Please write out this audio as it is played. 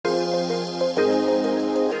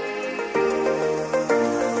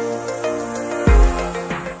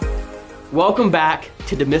Welcome back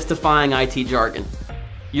to Demystifying IT Jargon,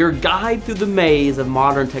 your guide through the maze of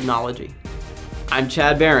modern technology. I'm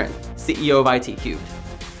Chad Barron, CEO of ITCubed,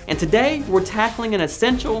 and today we're tackling an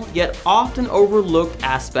essential yet often overlooked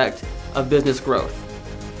aspect of business growth: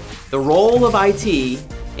 the role of IT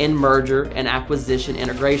in merger and acquisition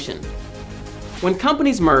integration. When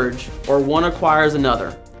companies merge or one acquires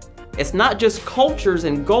another, it's not just cultures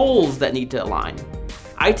and goals that need to align.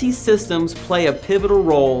 IT systems play a pivotal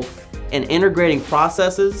role in integrating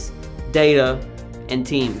processes, data, and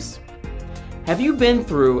teams. Have you been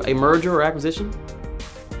through a merger or acquisition?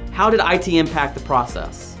 How did IT impact the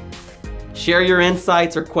process? Share your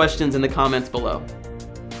insights or questions in the comments below.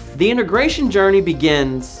 The integration journey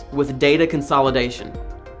begins with data consolidation.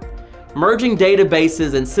 Merging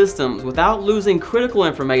databases and systems without losing critical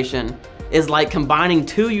information is like combining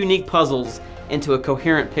two unique puzzles into a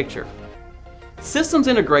coherent picture. Systems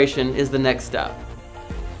integration is the next step.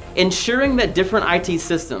 Ensuring that different IT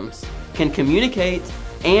systems can communicate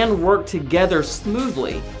and work together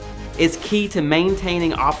smoothly is key to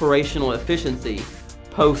maintaining operational efficiency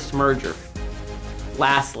post-merger.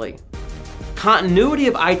 Lastly, continuity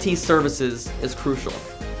of IT services is crucial.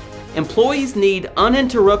 Employees need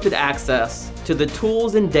uninterrupted access to the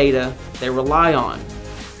tools and data they rely on,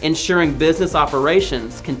 ensuring business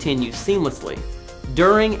operations continue seamlessly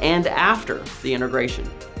during and after the integration.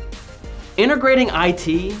 Integrating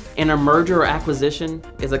IT in a merger or acquisition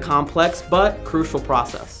is a complex but crucial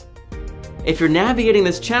process. If you're navigating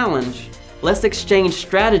this challenge, let's exchange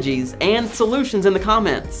strategies and solutions in the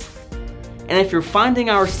comments. And if you're finding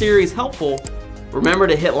our series helpful, remember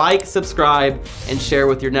to hit like, subscribe, and share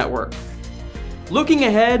with your network. Looking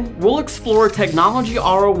ahead, we'll explore technology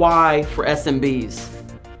ROI for SMBs.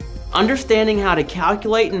 Understanding how to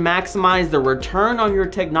calculate and maximize the return on your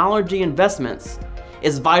technology investments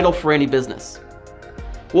is vital for any business.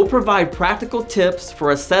 We'll provide practical tips for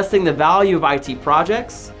assessing the value of IT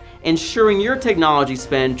projects, ensuring your technology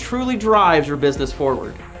spend truly drives your business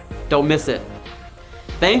forward. Don't miss it.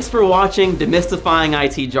 Thanks for watching Demystifying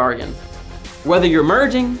IT Jargon. Whether you're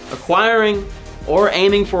merging, acquiring, or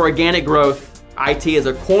aiming for organic growth, IT is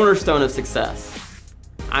a cornerstone of success.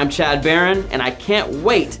 I'm Chad Barron, and I can't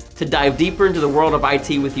wait to dive deeper into the world of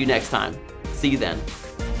IT with you next time. See you then.